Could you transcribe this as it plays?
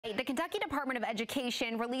The Kentucky Department of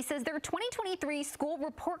Education releases their 2023 school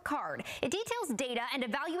report card. It details data and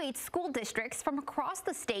evaluates school districts from across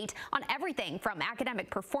the state on everything from academic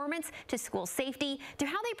performance to school safety to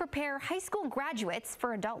how they prepare high school graduates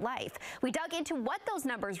for adult life. We dug into what those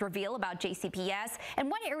numbers reveal about JCPS and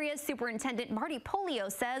what areas Superintendent Marty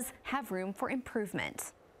Polio says have room for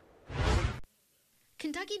improvement.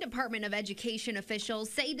 Kentucky Department of Education officials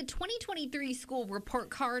say the 2023 school report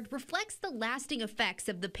card reflects the lasting effects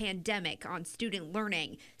of the pandemic on student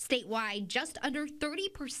learning. Statewide, just under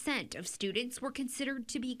 30% of students were considered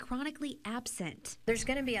to be chronically absent. There's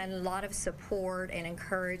going to be a lot of support and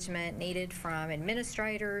encouragement needed from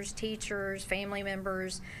administrators, teachers, family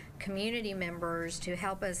members, community members to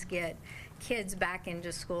help us get kids back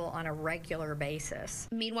into school on a regular basis.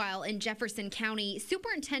 Meanwhile, in Jefferson County,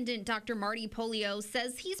 Superintendent Dr. Marty Polio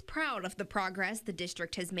says he's proud of the progress the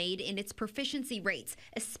district has made in its proficiency rates,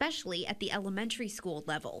 especially at the elementary school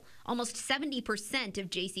level. Almost 70% of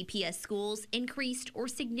JCPS schools increased or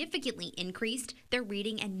significantly increased their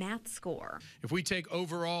reading and math score. If we take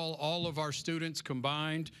overall all of our students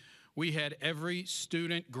combined, we had every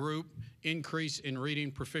student group increase in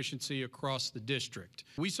reading proficiency across the district.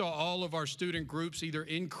 We saw all of our student groups either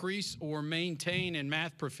increase or maintain in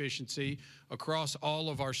math proficiency across all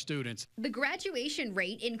of our students. The graduation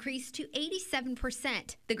rate increased to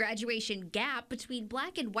 87%. The graduation gap between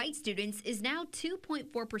black and white students is now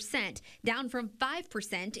 2.4%, down from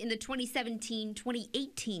 5% in the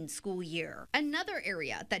 2017-2018 school year. Another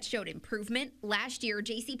area that showed improvement, last year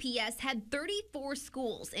JCPS had 34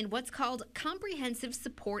 schools in what's called Comprehensive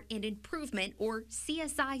Support and Improvement, or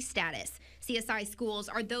CSI status. CSI schools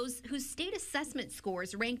are those whose state assessment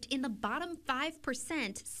scores ranked in the bottom 5%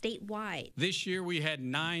 statewide. This year we had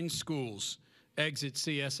 9 schools exit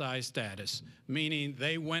CSI status, meaning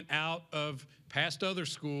they went out of past other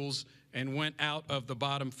schools and went out of the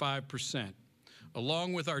bottom 5%.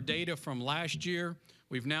 Along with our data from last year,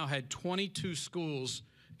 we've now had 22 schools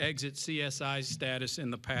exit CSI status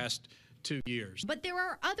in the past 2 years. But there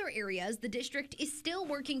are other areas the district is still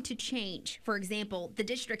working to change. For example, the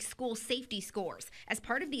district's school safety scores. As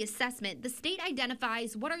part of the assessment, the state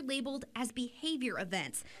identifies what are labeled as behavior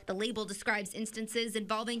events. The label describes instances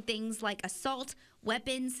involving things like assault,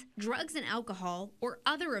 weapons, drugs and alcohol, or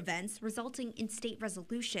other events resulting in state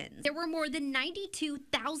resolutions. There were more than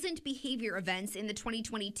 92,000 behavior events in the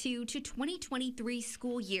 2022 to 2023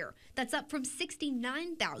 school year. That's up from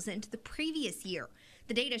 69,000 the previous year.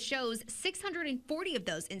 The data shows 640 of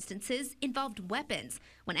those instances involved weapons.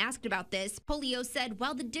 When asked about this, Polio said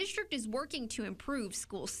while the district is working to improve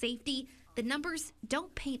school safety, the numbers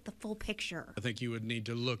don't paint the full picture. I think you would need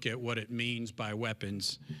to look at what it means by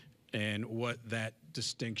weapons and what that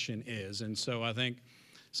distinction is. And so I think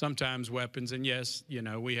sometimes weapons, and yes, you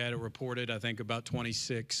know, we had it reported, I think, about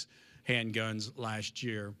 26 handguns last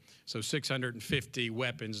year. So 650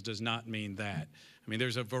 weapons does not mean that. I mean,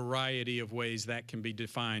 there's a variety of ways that can be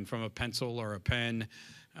defined, from a pencil or a pen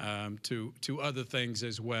to other things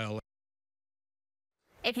as well.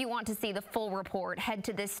 If you want to see the full report, head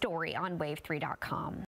to this story on wave3.com.